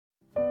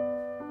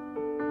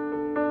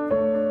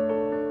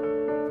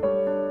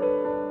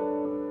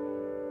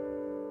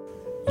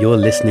You're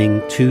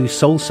listening to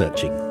Soul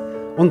Searching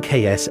on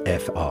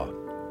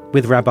KSFR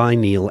with Rabbi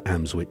Neil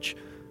Amswich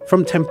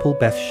from Temple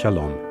Beth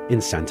Shalom in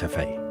Santa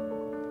Fe.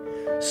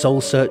 Soul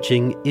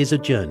Searching is a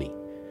journey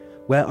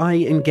where I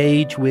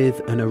engage with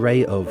an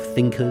array of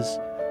thinkers,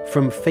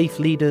 from faith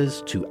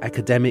leaders to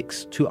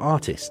academics to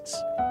artists,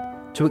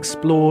 to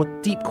explore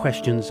deep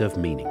questions of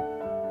meaning,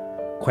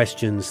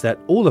 questions that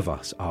all of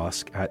us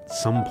ask at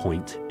some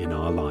point in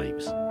our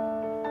lives,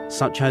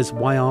 such as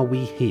why are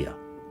we here?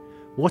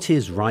 What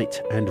is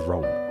right and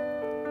wrong?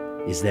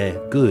 Is there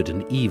good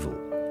and evil?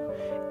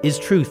 Is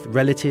truth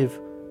relative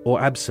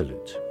or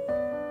absolute?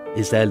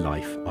 Is there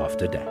life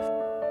after death?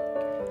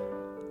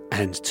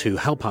 And to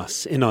help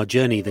us in our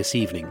journey this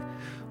evening,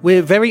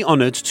 we're very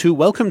honoured to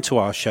welcome to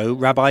our show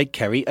Rabbi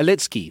Kerry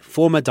Olitzky,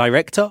 former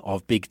director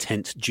of Big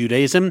Tent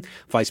Judaism,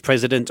 vice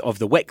president of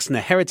the Wexner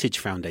Heritage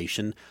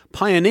Foundation,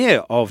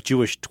 pioneer of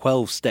Jewish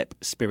 12-step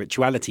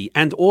spirituality,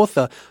 and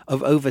author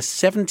of over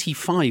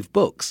 75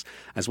 books,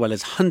 as well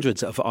as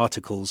hundreds of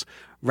articles.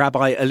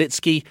 Rabbi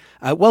Olitzky,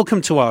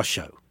 welcome to our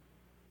show.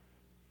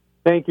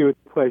 Thank you. It's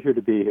a pleasure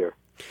to be here.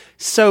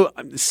 So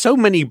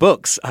many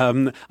books.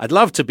 I'd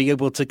love to be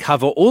able to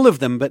cover all of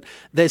them, but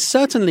there's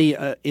certainly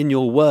in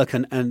your work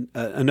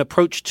an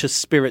approach to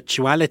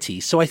spirituality.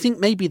 So I think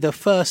maybe the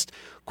first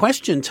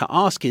question to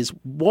ask is,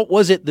 what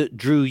was it that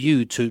drew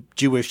you to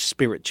Jewish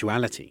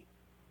spirituality?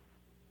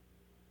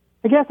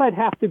 I guess I'd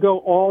have to go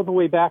all the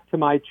way back to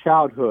my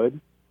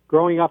childhood.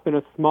 Growing up in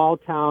a small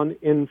town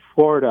in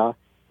Florida,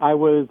 I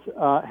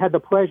had the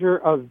pleasure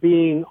of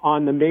being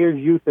on the Mayor's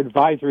Youth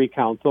Advisory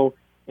Council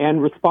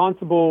and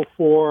responsible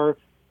for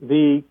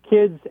the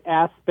kids'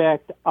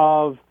 aspect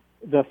of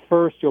the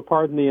first, you'll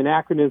pardon the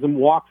anachronism,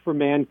 Walk for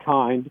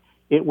Mankind.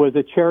 It was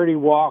a charity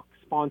walk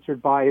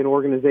sponsored by an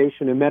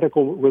organization, a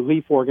medical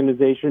relief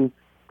organization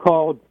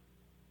called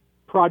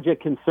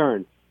Project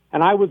Concern.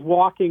 And I was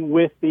walking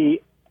with the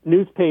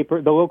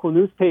local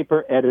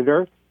newspaper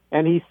editor,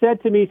 and he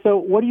said to me, "So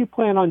what do you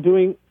plan on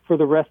doing for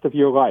the rest of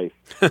your life?"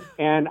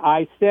 And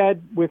I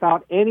said,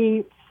 without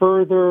any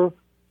further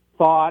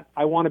thought,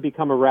 I want to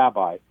become a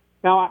rabbi.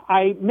 Now,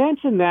 I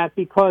mention that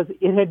because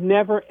it had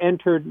never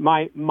entered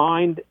my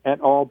mind at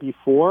all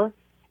before,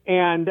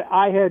 and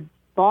I had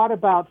thought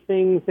about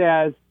things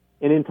as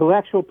an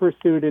intellectual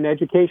pursuit, an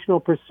educational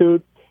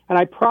pursuit, and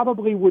I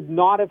probably would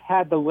not have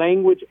had the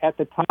language at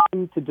the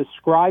time to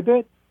describe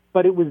it,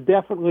 but it was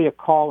definitely a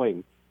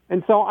calling.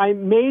 And so I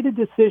made a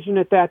decision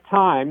at that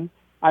time.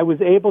 I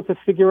was able to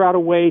figure out a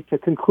way to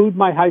conclude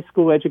my high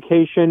school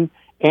education,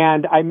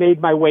 and I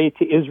made my way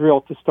to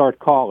Israel to start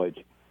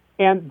college.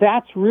 And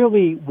that's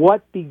really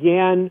what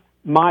began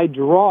my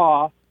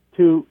draw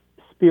to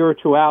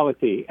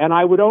spirituality. And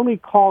I would only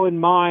call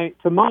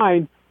to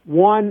mind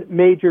one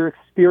major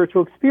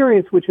spiritual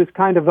experience, which is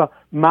kind of a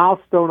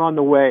milestone on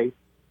the way.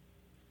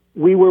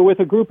 We were with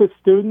a group of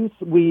students.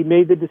 We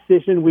made the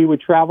decision we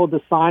would travel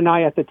to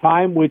Sinai at the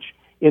time, which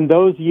in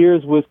those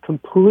years was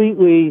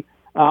completely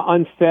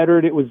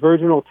unfettered. It was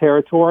virginal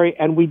territory.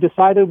 And we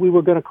decided we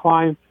were going to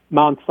climb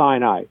Mount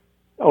Sinai,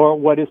 or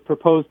what is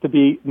proposed to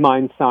be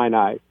Mount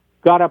Sinai.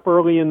 Got up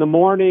early in the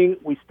morning.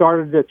 We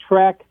started a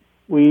trek.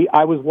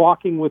 I was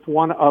walking with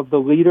one of the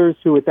leaders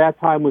who at that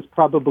time was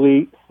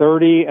probably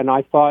 30, and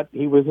I thought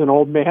he was an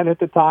old man at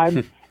the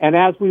time. And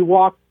as we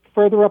walked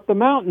further up the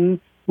mountain,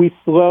 we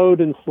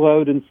slowed and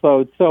slowed and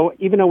slowed. So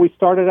even though we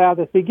started out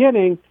at the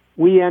beginning,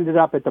 we ended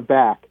up at the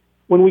back.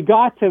 When we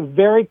got to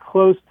very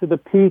close to the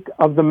peak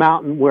of the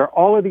mountain where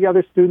all of the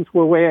other students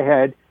were way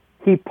ahead,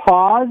 he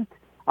paused.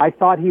 I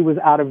thought he was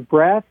out of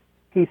breath.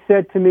 He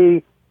said to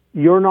me,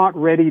 "You're not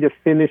ready to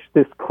finish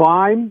this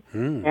climb,"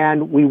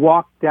 and we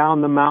walked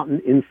down the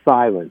mountain in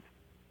silence.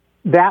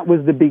 That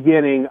was the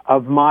beginning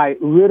of my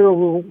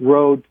literal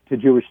road to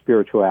Jewish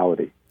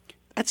spirituality.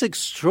 That's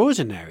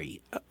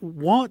extraordinary.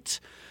 What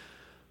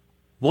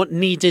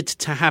needed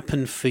to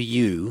happen for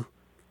you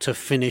to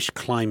finish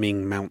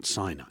climbing Mount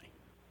Sinai?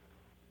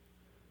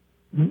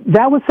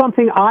 That was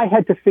something I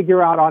had to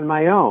figure out on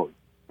my own.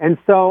 And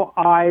so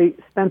I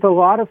spent a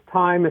lot of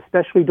time,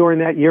 especially during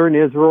that year in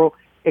Israel,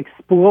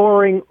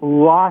 exploring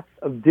lots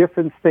of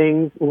different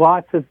things,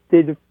 lots of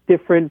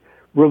different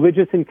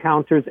religious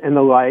encounters and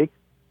the like.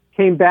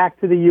 Came back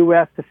to the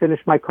U.S. to finish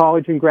my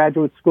college and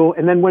graduate school,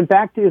 and then went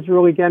back to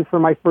Israel again for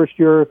my first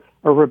year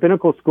of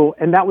rabbinical school,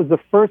 and that was the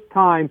first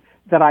time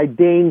that I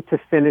deigned to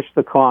finish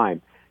the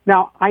climb.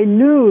 Now, I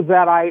knew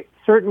that I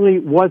certainly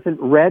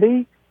wasn't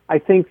ready. I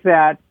think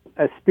that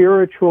a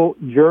spiritual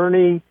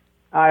journey,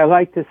 I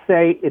like to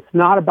say, it's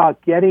not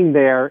about getting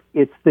there,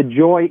 it's the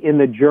joy in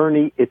the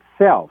journey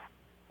itself.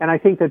 And I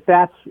think that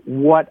that's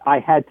what I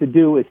had to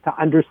do, is to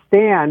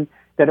understand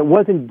that it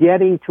wasn't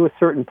getting to a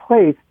certain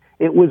place.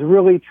 It was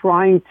really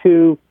trying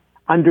to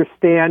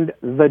understand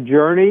the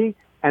journey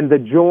and the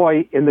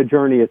joy in the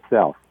journey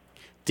itself.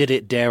 Did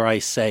it, dare I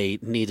say,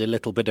 need a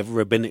little bit of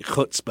rabbinic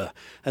chutzpah,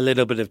 a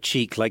little bit of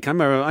cheek? Like,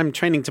 I'm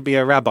training to be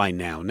a rabbi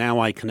now. Now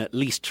I can at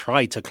least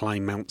try to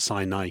climb Mount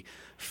Sinai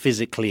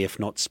physically, if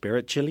not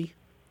spiritually?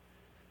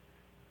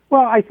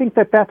 Well, I think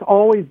that that's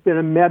always been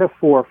a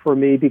metaphor for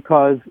me,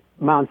 because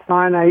Mount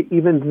Sinai,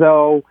 even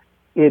though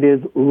it is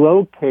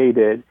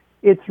located,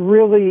 it's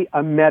really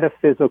a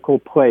metaphysical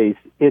place.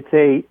 It's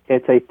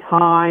a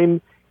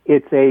time,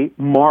 it's a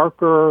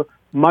marker,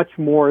 much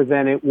more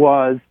than it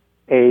was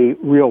a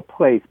real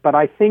place. But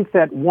I think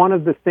that one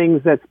of the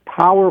things that's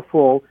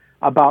powerful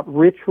about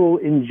ritual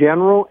in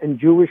general and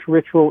Jewish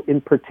ritual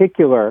in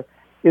particular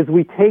is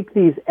we take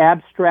these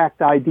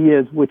abstract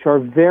ideas, which are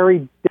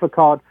very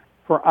difficult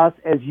for us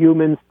as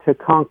humans to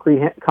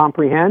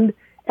comprehend,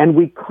 and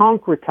we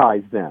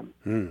concretize them.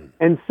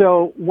 And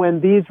so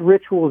when these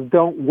rituals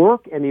don't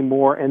work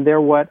anymore, and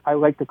they're what I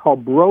like to call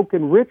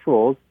broken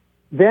rituals,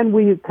 then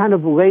we kind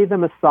of lay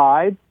them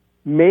aside.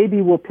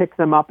 Maybe we'll pick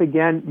them up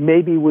again,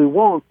 maybe we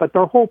won't, but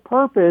their whole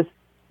purpose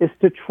is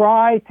to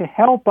try to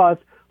help us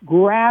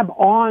grab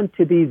on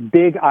to these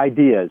big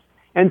ideas.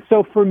 And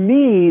so for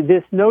me,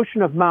 this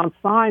notion of Mount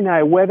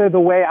Sinai, whether the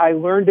way I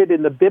learned it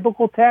in the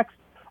biblical text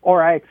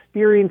or I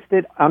experienced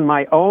it on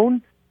my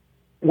own,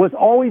 was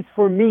always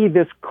for me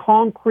this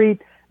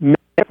concrete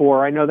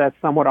metaphor. I know that's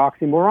somewhat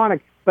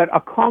oxymoronic, but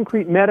a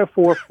concrete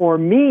metaphor for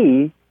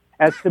me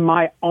as to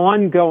my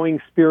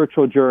ongoing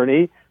spiritual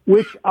journey,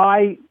 which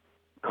I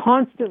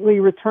constantly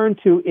return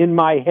to in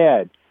my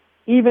head.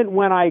 Even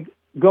when I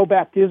go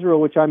back to Israel,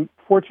 which I'm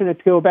fortunate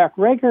to go back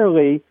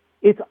regularly,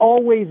 it's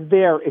always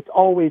there. It's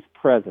always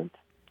present.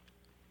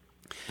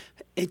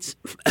 It's,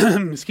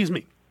 excuse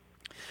me,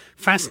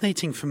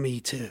 fascinating for me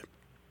to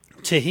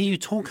hear you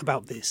talk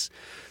about this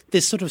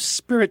sort of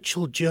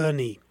spiritual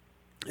journey,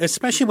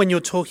 especially when you're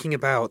talking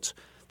about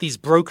these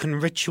broken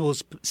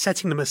rituals,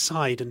 setting them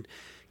aside and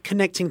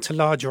connecting to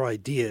larger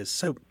ideas.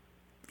 So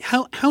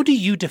how do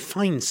you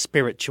define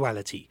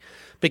spirituality?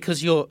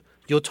 Because you're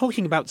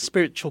talking about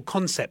spiritual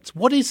concepts.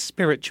 What is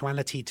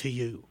spirituality to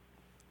you?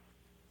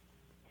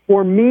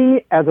 For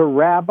me, as a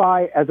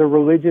rabbi, as a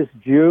religious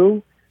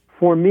Jew,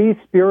 for me,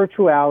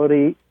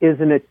 spirituality is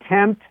an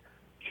attempt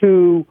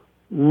to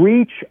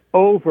reach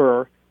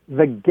over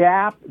the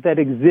gap that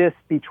exists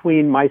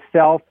between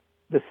myself,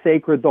 the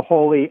sacred, the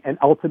holy, and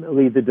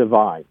ultimately the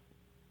divine.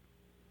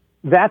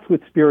 That's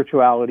what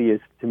spirituality is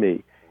to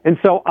me. And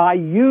so I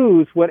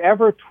use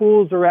whatever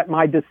tools are at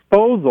my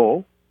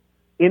disposal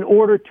in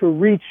order to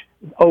reach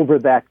over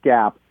that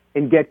gap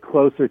and get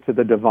closer to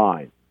the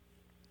divine.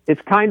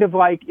 It's kind of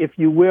like, if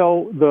you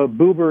will, the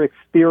Buber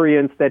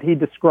experience that he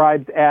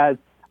describes as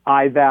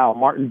I thou.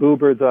 Martin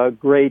Buber, the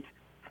great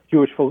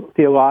Jewish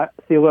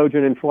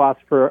theologian and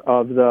philosopher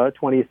of the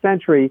 20th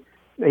century,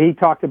 he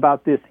talked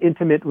about this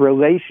intimate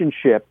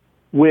relationship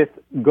with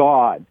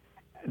God.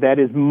 That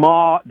is,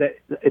 that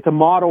it's a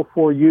model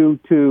for you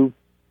to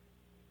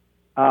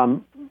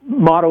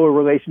model a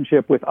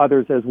relationship with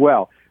others as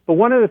well. But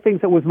one of the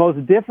things that was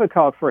most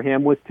difficult for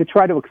him was to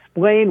try to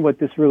explain what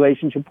this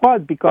relationship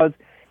was, because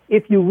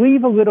if you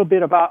leave a little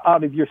bit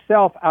out of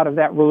yourself, out of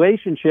that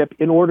relationship,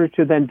 in order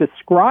to then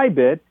describe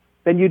it,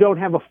 then you don't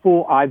have a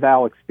full I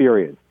thou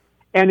experience.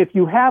 And if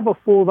you have a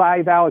full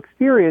I thou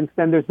experience,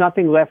 then there's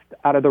nothing left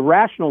out of the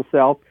rational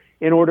self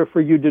in order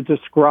for you to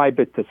describe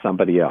it to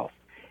somebody else.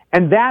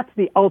 And that's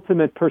the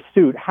ultimate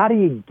pursuit. How do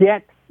you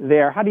get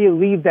there? How do you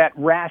leave that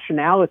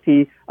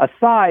rationality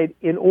aside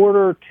in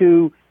order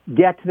to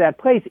get to that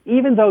place,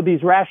 even though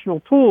these rational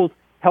tools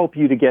help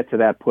you to get to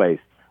that place?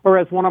 Or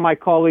as one of my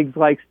colleagues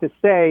likes to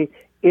say,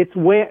 it's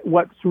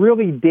what's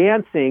really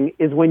dancing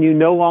is when you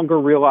no longer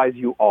realize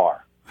you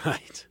are.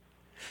 Right.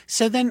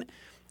 So then,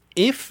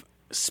 if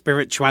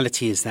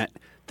spirituality is that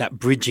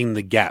bridging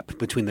the gap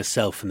between the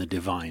self and the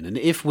divine, and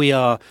if we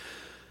are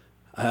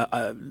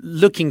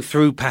looking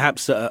through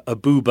perhaps a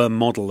Buber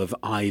model of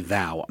I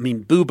thou, I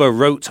mean, Buber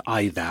wrote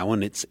I thou,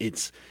 and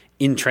it's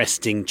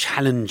interesting,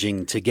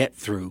 challenging to get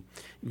through.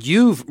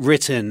 You've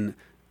written,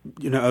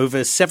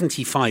 over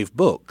 75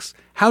 books.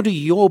 How do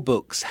your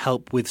books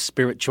help with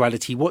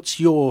spirituality? What's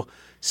your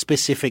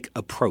specific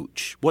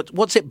approach?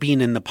 What's it been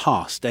in the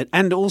past?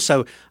 And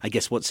also, I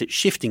guess, what's it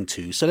shifting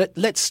to? So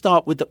let's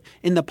start with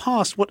in the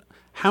past.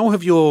 How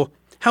do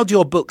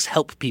your books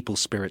help people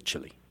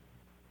spiritually?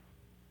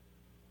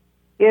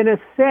 In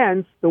a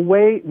sense, the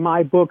way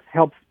my books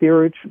help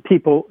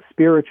people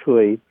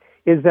spiritually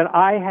is that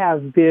I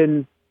have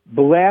been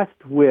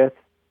blessed with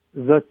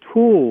the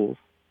tools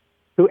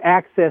to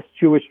access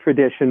Jewish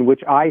tradition,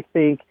 which I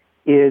think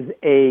is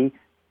a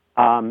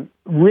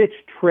rich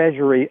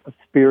treasury of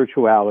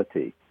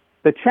spirituality.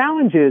 The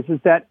challenge is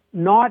that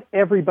not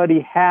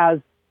everybody has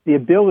the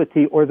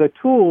ability or the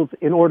tools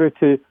in order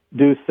to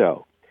do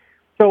so.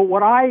 So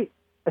what I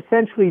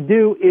essentially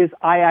do is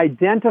I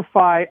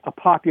identify a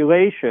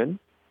population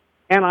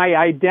and I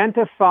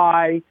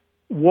identify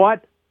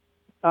what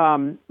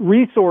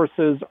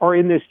resources are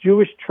in this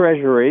Jewish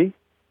treasury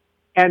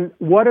and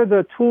what are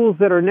the tools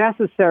that are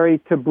necessary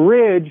to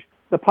bridge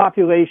the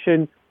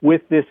population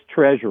with this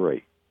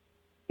treasury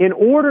in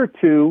order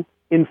to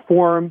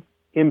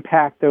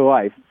impact their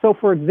life. So,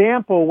 for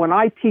example, when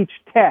I teach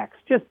text,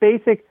 just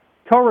basic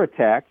Torah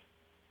text,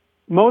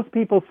 most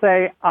people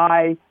say,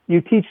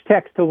 you teach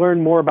text to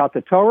learn more about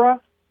the Torah.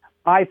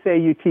 I say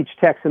you teach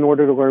text in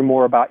order to learn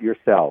more about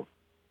yourself.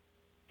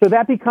 So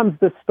that becomes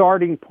the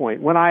starting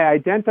point. When I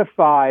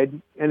identified,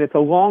 and it's a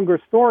longer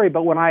story,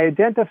 but when I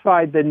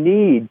identified the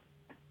need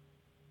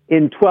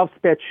in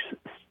 12-step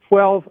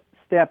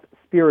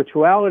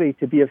spirituality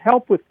to be of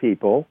help with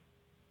people,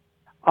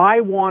 I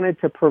wanted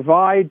to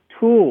provide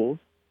tools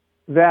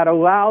that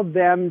allowed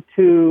them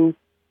to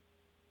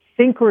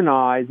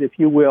synchronize, if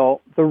you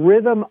will, the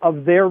rhythm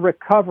of their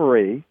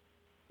recovery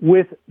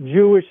with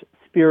Jewish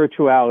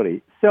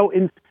spirituality. So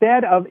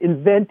instead of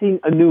inventing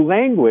a new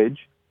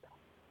language,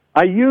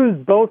 I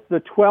used both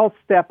the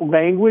 12-step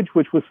language,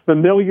 which was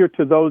familiar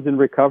to those in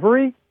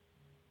recovery,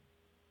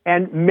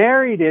 and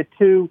married it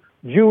to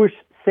Jewish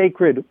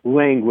sacred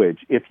language,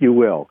 if you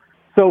will.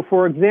 So,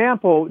 for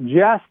example,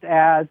 just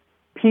as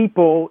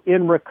people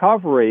in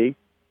recovery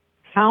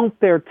count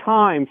their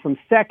time from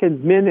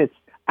seconds, minutes,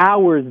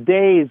 hours,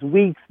 days,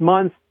 weeks,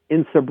 months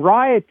in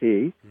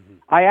sobriety,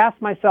 I asked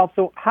myself,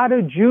 so how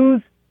do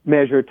Jews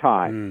measure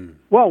time?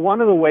 Well, one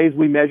of the ways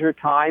we measure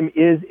time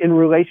is in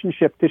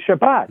relationship to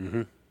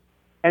Shabbat.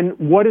 And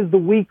what does the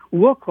week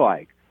look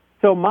like?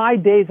 So my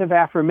days of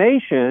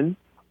affirmation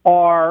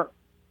are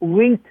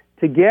linked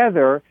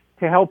together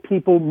to help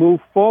people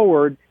move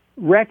forward,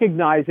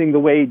 recognizing the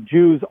way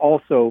Jews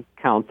also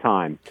count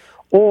time.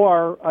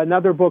 Or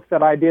another book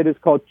that I did is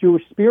called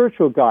Jewish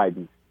Spiritual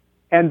Guidance.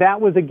 And that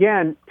was,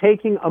 again,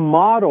 taking a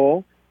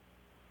model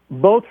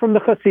both from the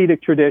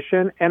Hasidic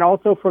tradition and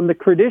also from the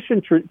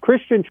Christian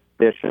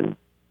tradition,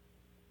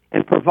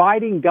 and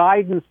providing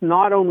guidance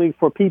not only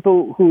for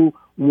people who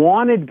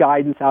wanted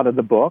guidance out of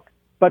the book,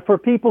 but for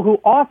people who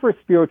offer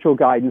spiritual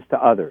guidance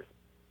to others.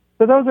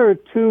 So those are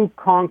two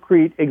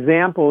concrete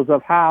examples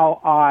of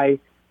how I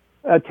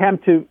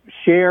attempt to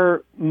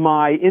share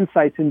my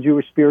insights in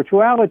Jewish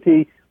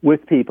spirituality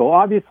with people.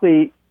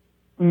 Obviously,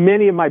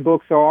 many of my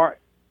books are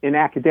in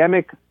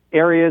academic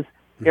areas,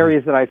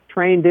 areas that I've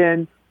trained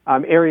in,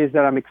 areas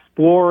that I'm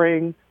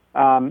exploring,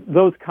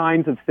 those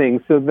kinds of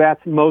things. So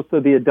that's most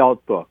of the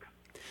adult books.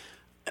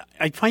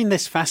 I find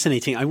this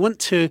fascinating.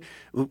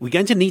 We're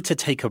going to need to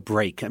take a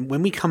break. And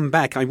when we come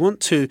back, I want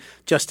to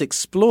just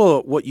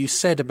explore what you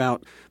said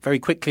very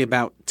quickly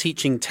about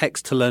teaching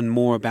text to learn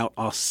more about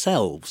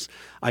ourselves.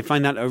 I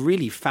find that a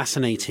really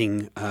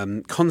fascinating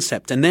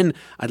concept. And then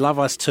I'd love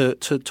us to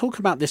talk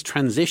about this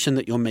transition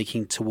that you're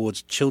making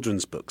towards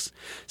children's books.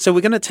 So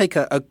we're going to take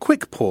a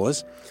quick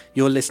pause.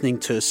 You're listening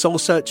to Soul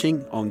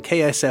Searching on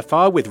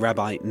KSFR with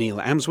Rabbi Neil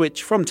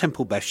Amswich from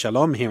Temple Beth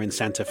Shalom here in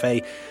Santa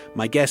Fe.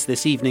 My guest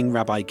this evening,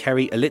 Rabbi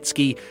Kerry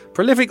Elitzky,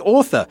 prolific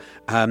author,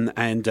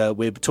 and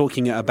we're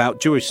talking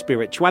about Jewish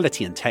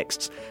spirituality and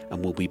texts,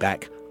 and we'll be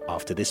back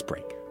after this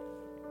break.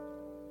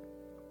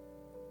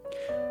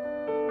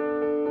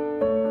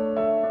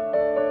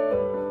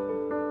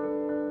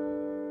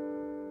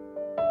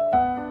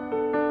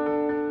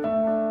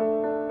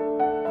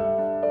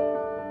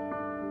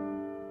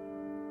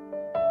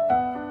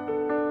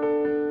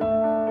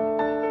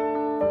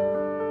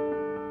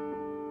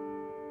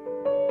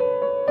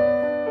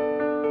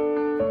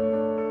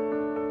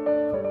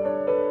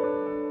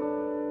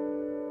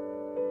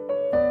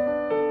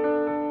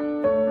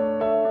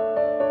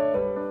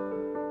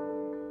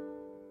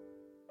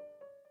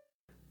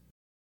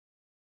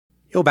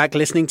 You're back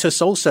listening to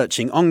Soul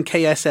Searching on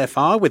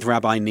KSFR with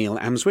Rabbi Neil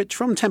Amswich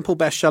from Temple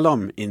Beth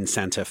Shalom in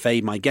Santa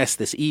Fe. My guest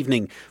this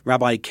evening,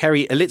 Rabbi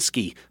Kerry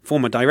Elitzky,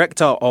 former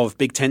director of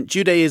Big Tent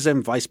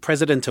Judaism, vice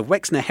president of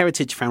Wexner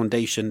Heritage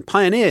Foundation,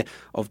 pioneer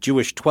of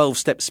Jewish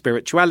 12-step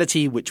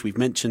spirituality, which we've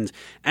mentioned,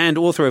 and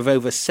author of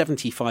over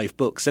 75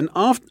 books. And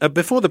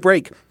before the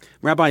break,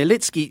 Rabbi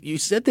Elitzky, you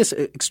said this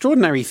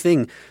extraordinary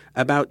thing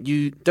about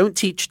you don't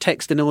teach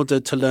text in order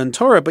to learn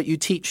Torah, but you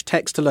teach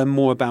text to learn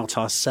more about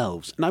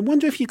ourselves. And I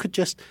wonder if you could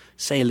just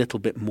say a little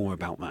bit more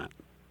about that.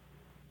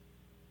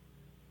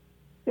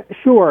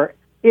 Sure.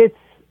 It's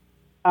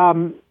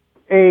a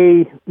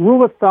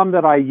rule of thumb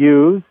that I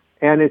use,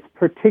 and it's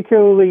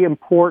particularly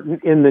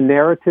important in the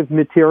narrative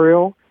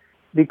material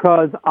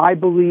because I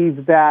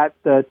believe that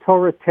the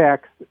Torah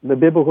text, the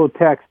biblical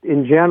text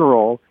in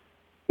general,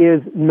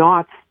 is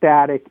not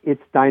static,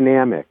 it's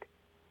dynamic.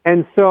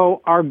 And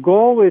so our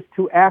goal is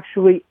to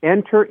actually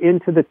enter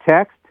into the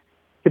text,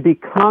 to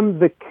become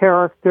the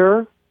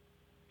character,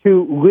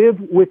 to live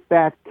with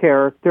that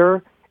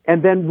character,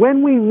 and then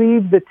when we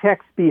leave the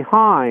text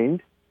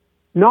behind,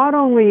 not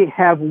only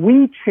have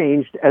we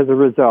changed as a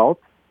result,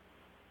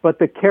 but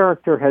the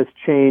character has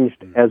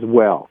changed as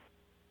well.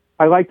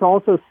 I like to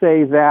also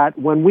say that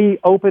when we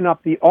open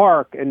up the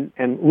Ark and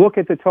look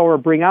at the Torah,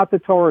 bring out the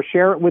Torah,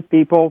 share it with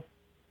people,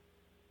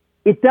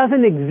 it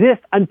doesn't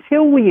exist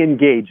until we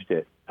engage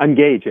it.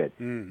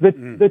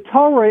 The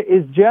Torah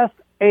is just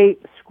a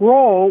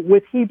scroll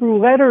with Hebrew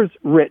letters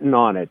written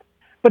on it,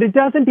 but it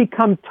doesn't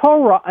become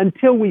Torah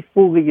until we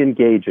fully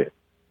engage it.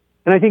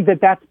 And I think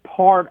that that's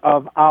part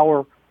of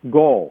our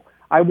goal.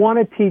 I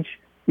want to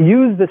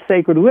use the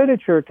sacred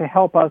literature to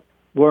help us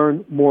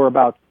learn more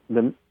about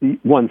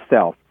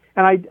oneself.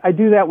 And I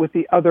do that with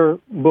the other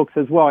books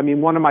as well. I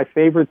mean, one of my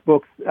favorite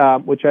books,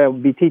 which I will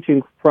be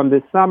teaching from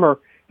this summer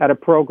at a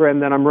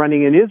program that I'm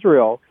running in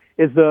Israel,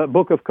 is the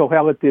book of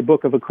Kohelet, the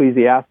book of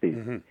Ecclesiastes.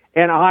 Mm-hmm.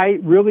 And I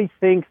really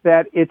think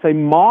that it's a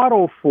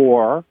model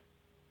for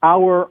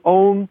our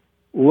own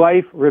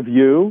life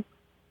review,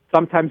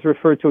 sometimes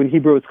referred to in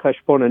Hebrew as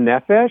Cheshbon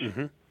Nefesh,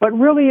 mm-hmm. but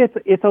really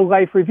it's a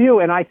life review,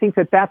 and I think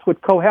that that's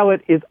what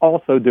Kohelet is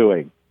also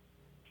doing.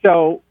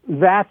 So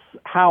that's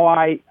how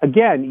I,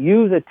 again,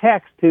 use a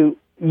text to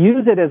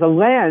use it as a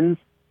lens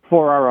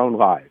for our own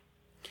lives.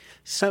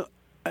 So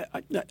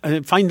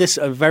I find this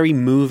a very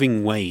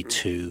moving way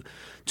to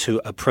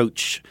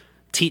approach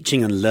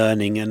teaching and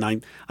learning, and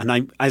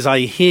I as I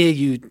hear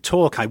you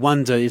talk, I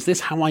wonder, is this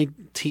how I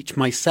teach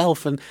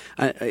myself? And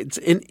it's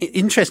an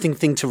interesting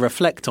thing to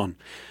reflect on.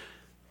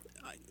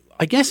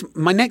 I guess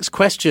my next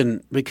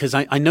question, because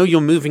I know you're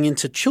moving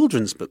into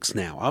children's books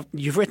now.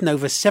 You've written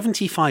over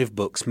 75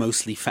 books,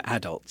 mostly for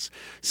adults.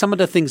 Some of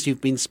the things you've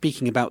been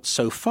speaking about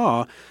so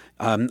far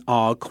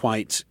are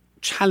quite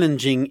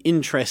challenging,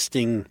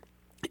 interesting,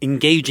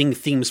 engaging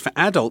themes for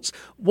adults.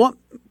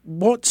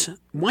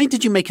 Why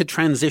did you make a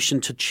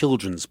transition to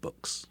children's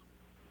books?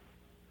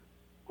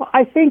 Well,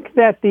 I think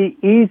that the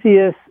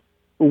easiest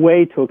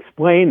way to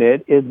explain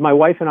it is my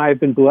wife and I have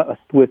been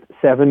blessed with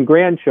 7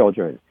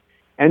 grandchildren.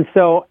 And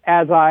so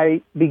as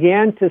I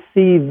began to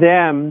see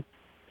them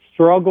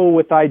struggle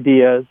with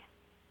ideas,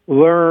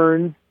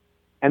 learn,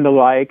 and the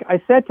like,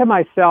 I said to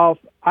myself,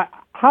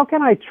 how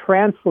can I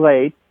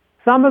translate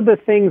some of the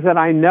things that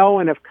I know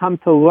and have come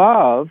to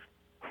love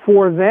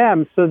for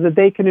them so that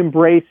they can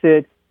embrace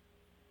it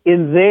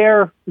in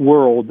their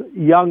world,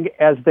 young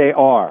as they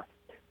are?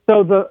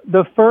 So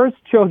the first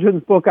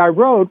children's book I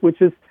wrote, which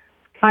is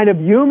kind of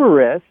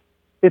humorous,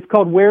 it's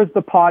called Where's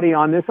the Potty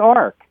on This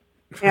Ark?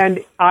 And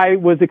I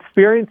was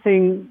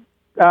experiencing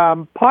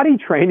potty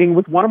training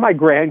with one of my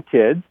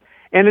grandkids,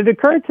 and it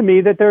occurred to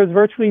me that there is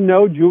virtually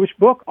no Jewish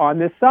book on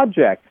this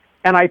subject.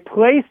 And I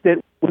placed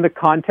it in the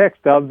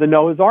context of the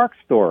Noah's Ark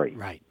story.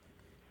 Right.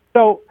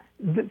 So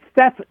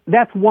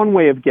that's one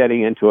way of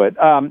getting into it.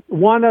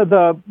 One of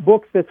the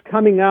books that's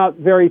coming out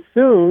very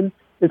soon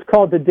is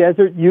called The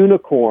Desert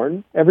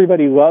Unicorn.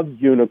 Everybody loves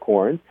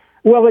unicorns.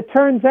 Well, it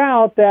turns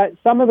out that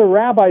some of the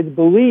rabbis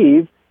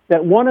believe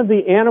that one of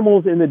the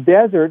animals in the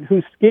desert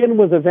whose skin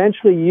was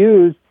eventually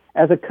used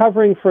as a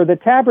covering for the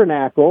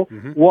tabernacle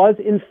mm-hmm. was,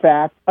 in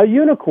fact, a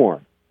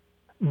unicorn.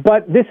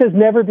 But this has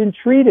never been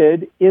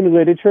treated in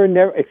literature,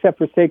 except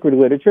for sacred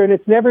literature, and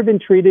it's never been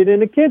treated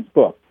in a kid's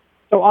book.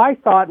 So I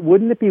thought,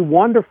 wouldn't it be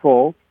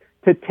wonderful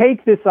to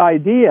take this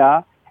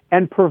idea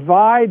and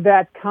provide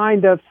that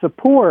kind of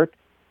support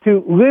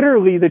to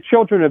literally the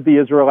children of the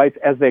Israelites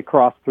as they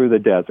cross through the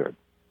desert?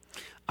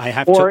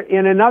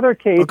 In another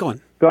case... Oh, go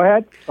on. Go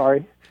ahead.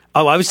 Sorry.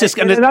 Oh, I was just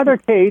going to... In another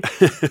case...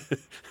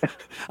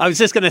 I was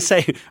just going to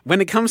say, when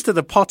it comes to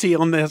the potty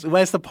on this,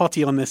 where's the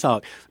potty on this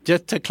ark?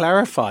 Just to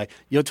clarify,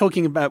 when you're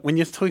talking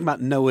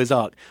about Noah's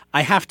Ark,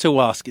 I have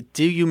to ask,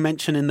 do you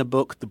mention in the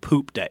book the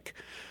poop deck?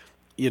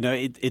 You know,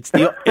 it's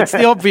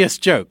the obvious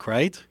joke,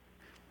 right?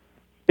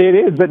 It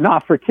is, but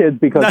not for kids,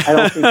 because I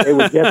don't think they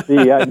would get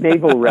the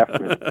naval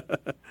reference.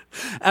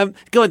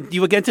 Go on,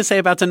 you were going to say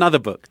about another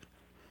book.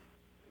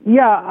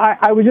 Yeah,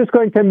 I was just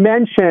going to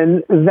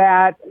mention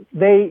that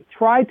they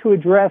try to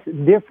address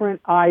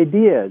different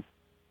ideas.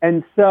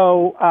 And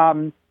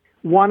so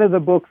one of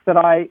the books that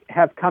I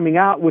have coming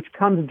out, which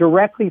comes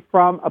directly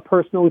from a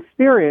personal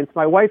experience,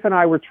 my wife and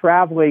I were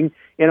traveling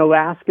in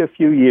Alaska a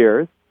few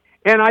years,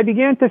 and I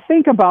began to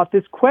think about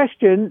this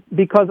question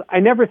because I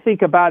never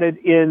think about it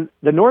in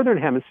the Northern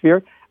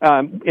Hemisphere,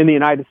 in the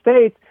United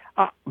States,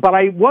 but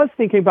I was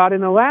thinking about it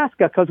in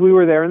Alaska because we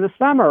were there in the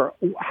summer.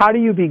 How do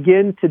you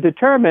begin to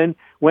determine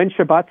when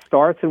Shabbat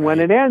starts and when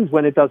it ends,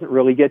 when it doesn't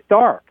really get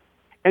dark?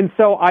 And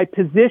so I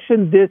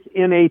positioned this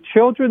in a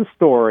children's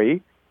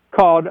story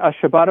called A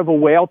Shabbat of a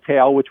Whale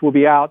Tale, which will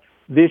be out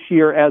this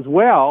year as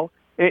well.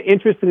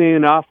 Interestingly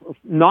enough,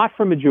 not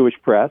from a Jewish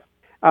press.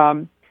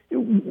 How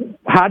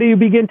do you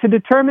begin to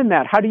determine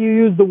that? How do you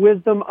use the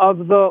wisdom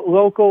of the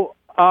local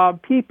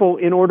people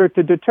in order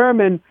to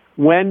determine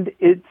when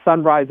it's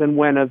sunrise and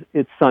when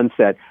it's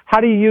sunset? How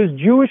do you use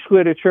Jewish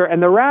literature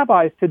and the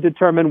rabbis to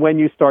determine when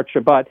you start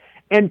Shabbat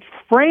and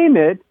frame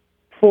it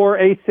for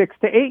a 6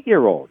 to 8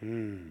 year old?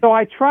 So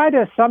I try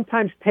to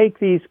sometimes take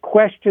these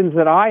questions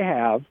that I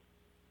have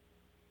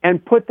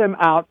and put them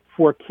out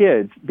for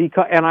kids,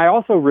 and I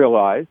also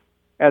realize,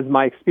 as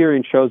my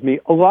experience shows me,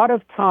 a lot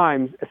of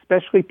times,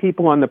 especially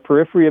people on the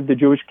periphery of the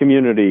Jewish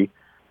community,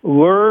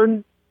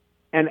 learn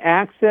and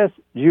access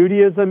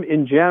Judaism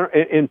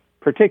in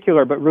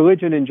particular, but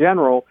religion in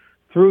general,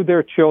 through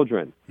their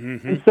children.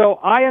 Mm-hmm. And so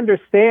I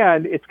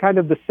understand it's kind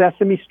of the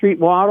Sesame Street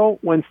model.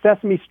 When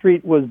Sesame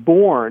Street was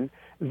born,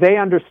 they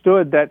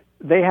understood that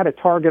they had a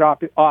target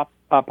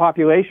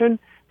population,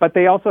 but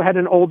they also had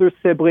an older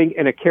sibling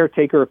and a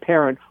caretaker, a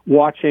parent,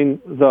 watching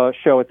the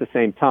show at the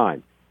same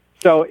time.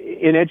 So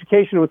in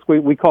education, it's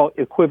what we call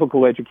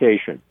equivocal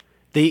education.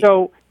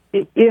 So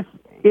if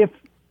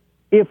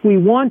we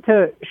want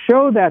to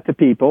show that to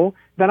people,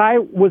 then I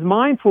was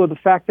mindful of the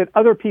fact that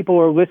other people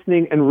are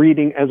listening and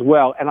reading as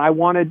well. And I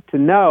wanted to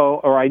know,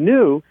 or I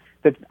knew,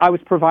 that I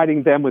was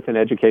providing them with an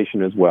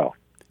education as well.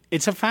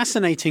 It's a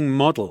fascinating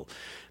model,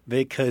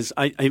 because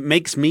it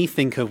makes me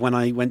think of when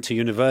I went to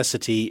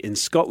university in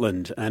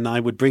Scotland, and I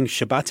would bring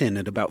Shabbat in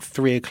at about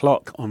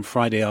 3:00 on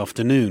Friday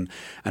afternoon,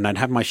 and I'd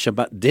have my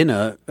Shabbat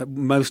dinner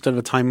most of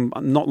the time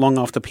not long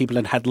after people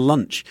had had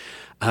lunch.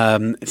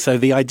 So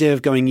the idea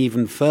of going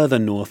even further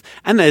north.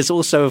 And there's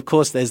also, of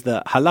course, there's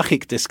the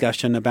halachic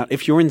discussion about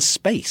if you're in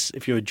space,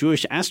 if you're a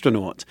Jewish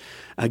astronaut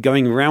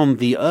going around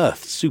the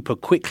Earth super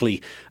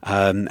quickly,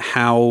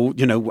 how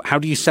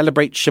do you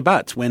celebrate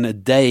Shabbat when a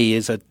day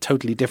is a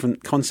totally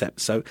different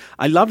concept? So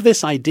I love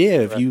this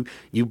idea of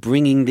you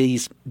bringing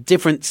these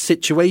different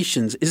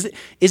situations.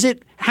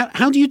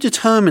 How do you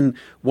determine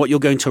what you're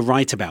going to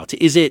write about?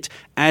 Is it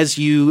as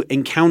you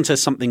encounter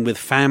something with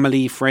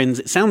family, friends?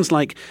 It sounds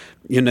like,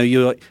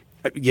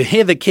 you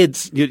hear the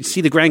kids, you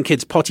see the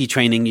grandkids potty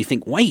training, you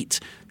think, wait,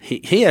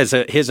 here's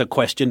a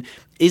question.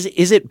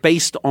 Is it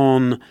based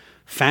on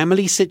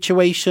family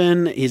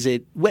situation? Is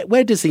it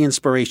where does the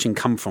inspiration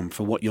come from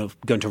for what you're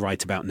going to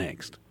write about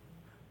next?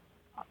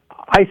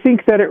 I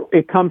think that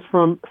it comes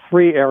from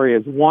three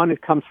areas. One,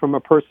 it comes from a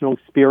personal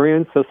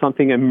experience, so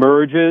something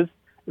emerges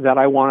that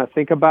I want to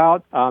think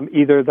about,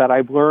 either that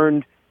I've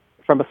learned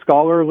from a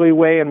scholarly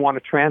way and want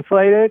to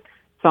translate it.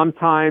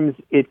 Sometimes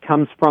it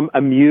comes from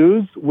a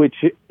muse, which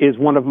is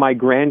one of my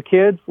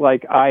grandkids.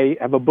 Like, I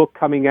have a book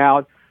coming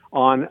out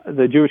on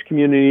the Jewish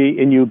community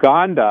in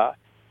Uganda,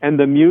 and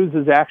the muse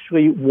is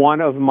actually one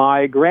of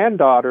my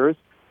granddaughters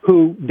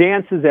who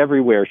dances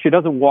everywhere. She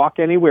doesn't walk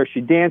anywhere.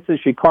 She dances,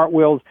 she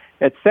cartwheels,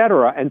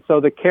 etc. And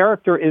so the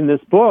character in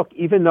this book,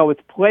 even though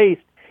it's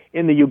placed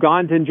in the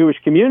Ugandan Jewish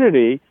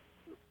community,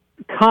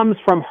 comes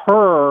from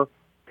her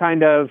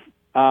kind of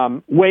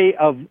way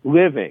of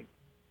living.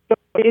 So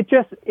it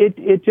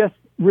just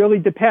really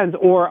depends.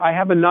 Or I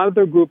have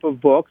another group of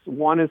books.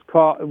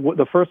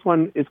 The first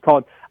one is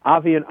called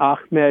Avi and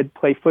Ahmed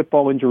Play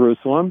Football in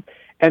Jerusalem,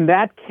 and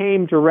that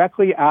came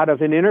directly out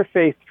of an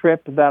interfaith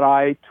trip that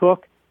I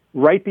took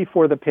right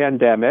before the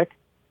pandemic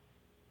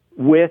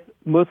with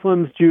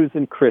Muslims, Jews,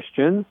 and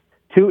Christians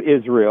to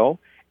Israel.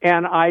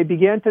 And I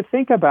began to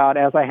think about,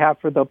 as I have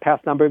for the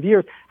past number of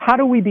years, how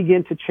do we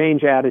begin to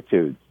change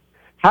attitudes?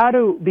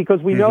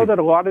 Because we know that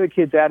a lot of the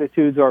kids'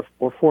 attitudes are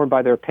formed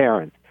by their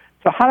parents.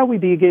 So how do we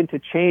begin to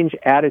change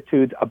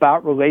attitudes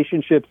about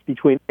relationships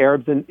between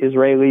Arabs and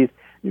Israelis,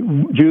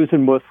 Jews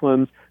and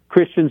Muslims,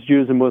 Christians,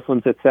 Jews and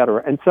Muslims,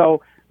 etc.? And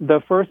so the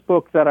first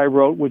book that I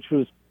wrote, which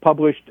was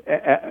published,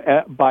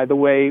 by the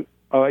way,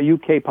 a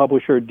UK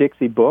publisher,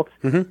 Dixie Books,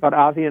 but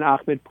Avi and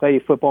Ahmed Play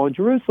Football in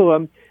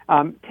Jerusalem,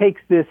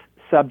 takes this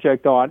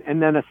subject on.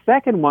 And then a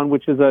second one,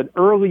 which is an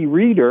early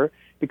reader,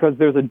 because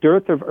there's a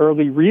dearth of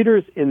early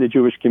readers in the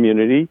Jewish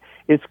community.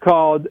 It's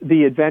called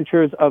The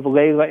Adventures of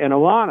Layla and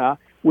Alana,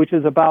 which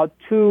is about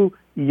two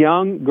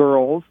young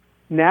girls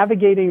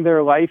navigating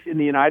their life in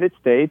the United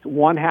States.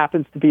 One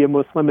happens to be a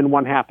Muslim and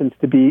one happens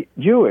to be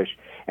Jewish.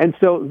 And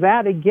so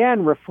that,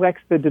 again,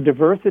 reflects the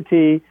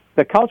diversity,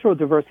 the cultural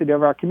diversity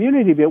of our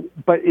community,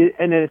 but in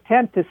an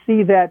attempt to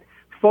see that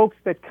folks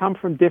that come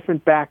from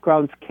different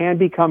backgrounds can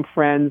become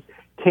friends,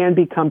 can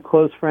become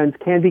close friends,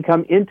 can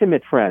become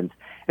intimate friends.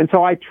 And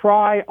so I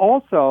try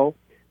also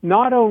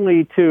not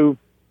only to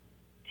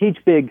teach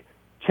big,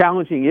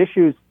 challenging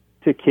issues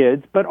to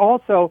kids, but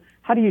also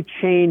how do you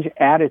change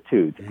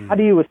attitudes? How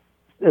do you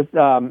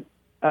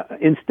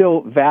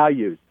instill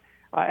values?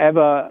 I have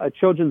a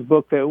children's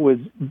book that was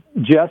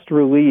just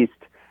released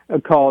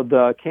called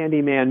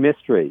Candyman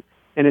Mystery.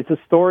 And it's a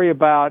story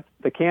about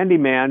the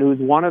Candyman, who's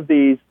one of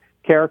these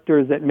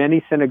characters that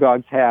many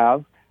synagogues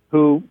have,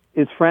 who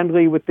is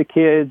friendly with the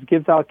kids,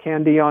 gives out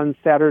candy on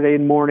Saturday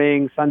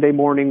morning, Sunday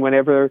morning,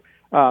 whenever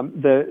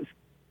the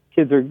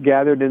kids are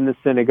gathered in the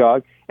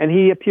synagogue. And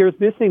he appears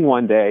missing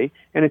one day,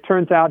 and it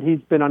turns out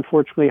he's been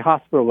unfortunately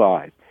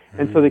hospitalized.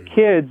 And so the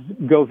kids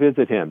go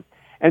visit him.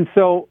 And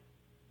so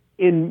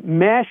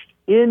enmeshed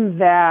in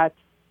that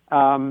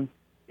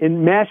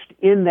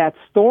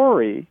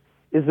story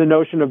is the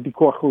notion of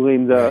Bikur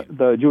Cholim,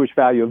 the Jewish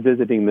value of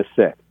visiting the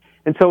sick.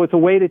 And so it's a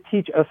way to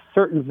teach a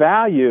certain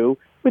value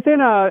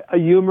within a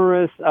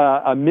humorous,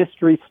 a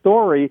mystery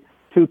story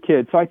to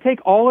kids. So I take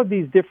all of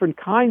these different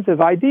kinds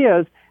of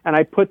ideas and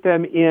I put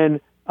them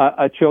in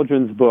a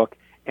children's book.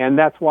 And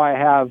that's why I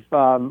have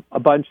a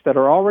bunch that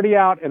are already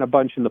out and a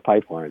bunch in the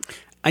pipeline.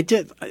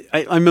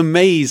 I'm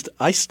amazed.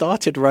 I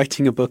started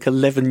writing a book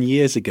 11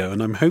 years ago,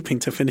 and I'm hoping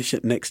to finish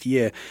it next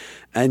year.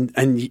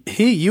 And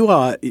here you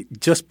are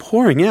just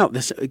pouring out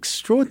this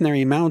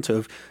extraordinary amount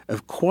of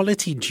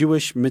quality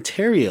Jewish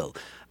material.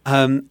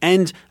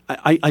 And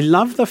I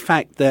love the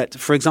fact that,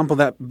 for example,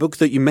 that book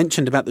that you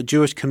mentioned about the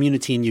Jewish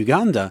community in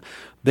Uganda,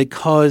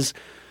 because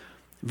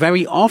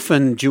Very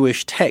often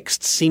Jewish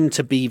texts seem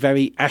to be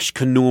very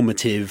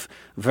Ashkenormative,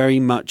 very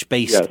much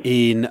based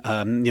in,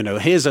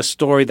 here's a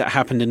story that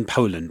happened in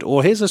Poland,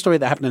 or here's a story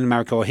that happened in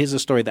America, or here's a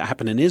story that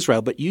happened in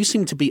Israel. But you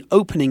seem to be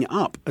opening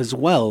up as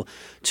well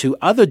to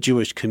other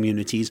Jewish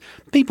communities.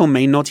 People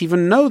may not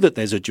even know that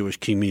there's a Jewish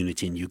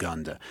community in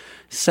Uganda.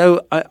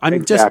 So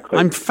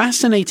I'm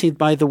fascinated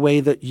by the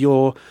way that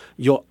you're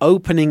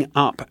opening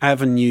up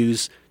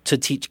avenues to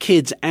teach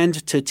kids and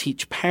to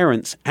teach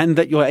parents, and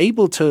that you're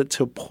able to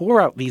pour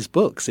out these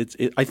books.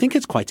 I think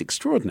it's quite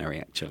extraordinary,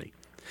 actually.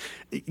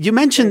 You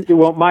mentioned...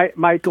 Well,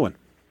 Go on.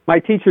 My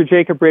teacher,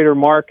 Jacob Rader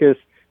Marcus,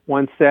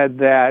 once said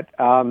that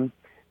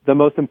the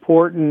most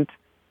important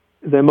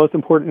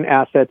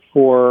asset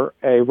for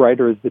a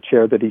writer is the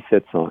chair that he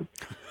sits on.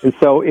 And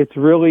so it's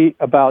really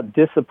about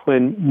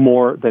discipline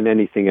more than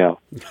anything else.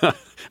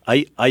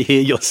 I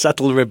hear your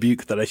subtle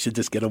rebuke that I should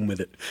just get on with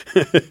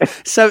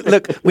it. So,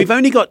 look, we've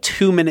only got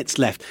 2 minutes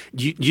left.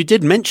 You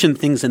did mention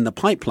things in the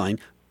pipeline.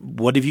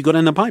 What have you got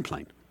in the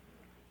pipeline?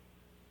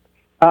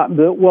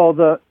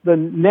 The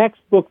next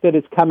book that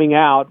is coming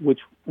out, which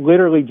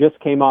literally just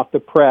came off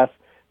the press,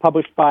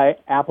 published by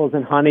Apples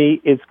and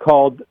Honey, is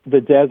called The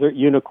Desert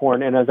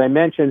Unicorn. And as I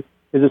mentioned,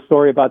 is a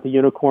story about the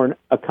unicorn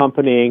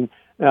accompanying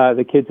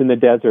the kids in the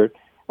desert.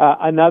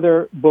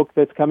 Another book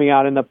that's coming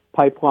out in the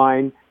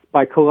pipeline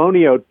by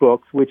Coloniote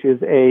Books, which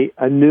is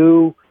a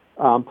new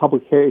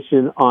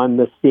publication on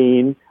the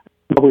scene,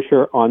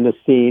 publisher on the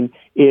scene,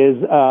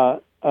 is a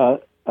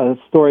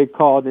story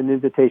called An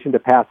Invitation to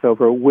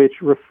Passover,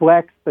 which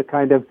reflects the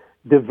kind of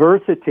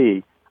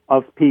diversity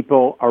of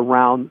people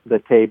around the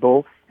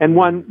table. And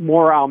one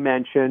more I'll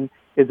mention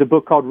is a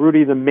book called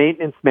Rudy the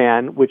Maintenance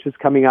Man, which is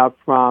coming out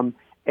from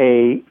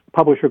a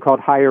publisher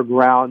called Higher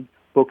Ground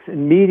Books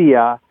and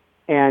Media,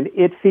 and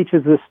it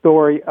features the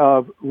story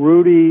of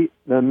Rudy,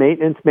 the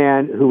maintenance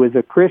man, who is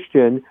a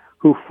Christian,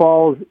 who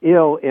falls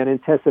ill in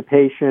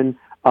anticipation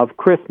of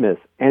Christmas.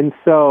 And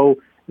so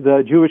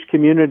the Jewish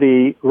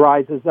community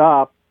rises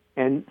up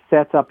and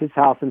sets up his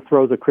house and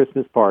throws a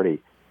Christmas party.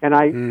 And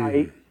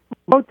I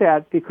wrote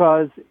that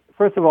because,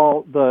 first of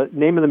all, the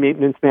name of the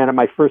maintenance man at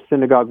my first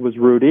synagogue was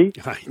Rudy,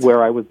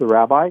 where I was the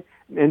rabbi.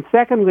 And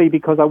secondly,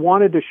 because I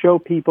wanted to show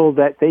people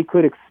that they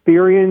could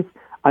experience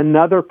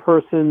another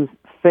person's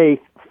faith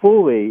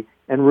fully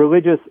and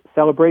religious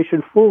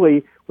celebration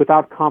fully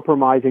without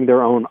compromising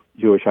their own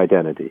Jewish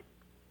identity.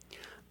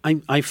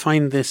 I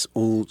find this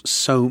all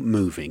so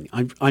moving.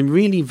 I'm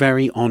really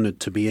very honored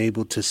to be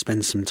able to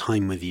spend some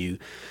time with you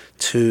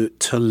to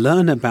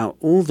learn about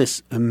all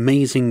this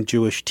amazing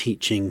Jewish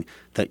teaching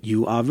that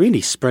you are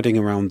really spreading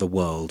around the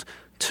world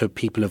to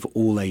people of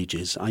all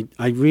ages.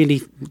 I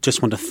really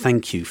just want to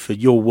thank you for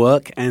your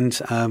work and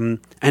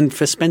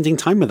for spending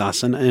time with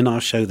us in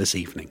our show this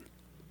evening.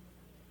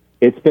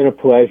 It's been a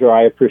pleasure.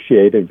 I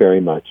appreciate it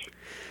very much.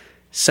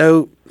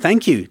 So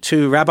thank you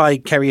to Rabbi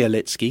Keri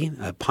Olitzky,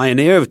 a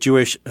pioneer of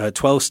Jewish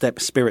 12-step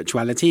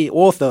spirituality,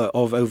 author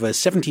of over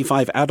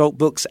 75 adult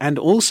books, and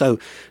also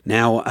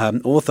now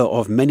author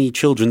of many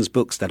children's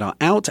books that are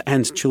out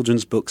and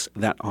children's books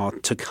that are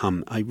to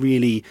come. I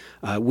really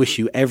wish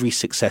you every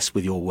success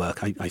with your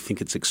work. I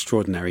think it's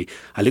extraordinary.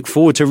 I look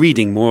forward to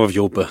reading more of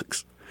your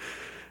books.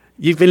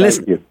 You've been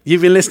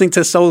listening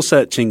to Soul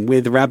Searching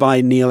with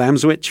Rabbi Neil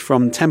Amswich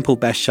from Temple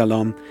Beth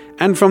Shalom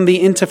and from the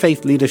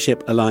Interfaith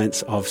Leadership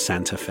Alliance of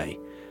Santa Fe.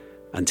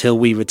 Until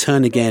we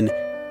return again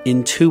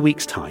in 2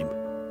 weeks' time,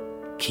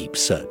 keep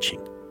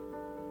searching.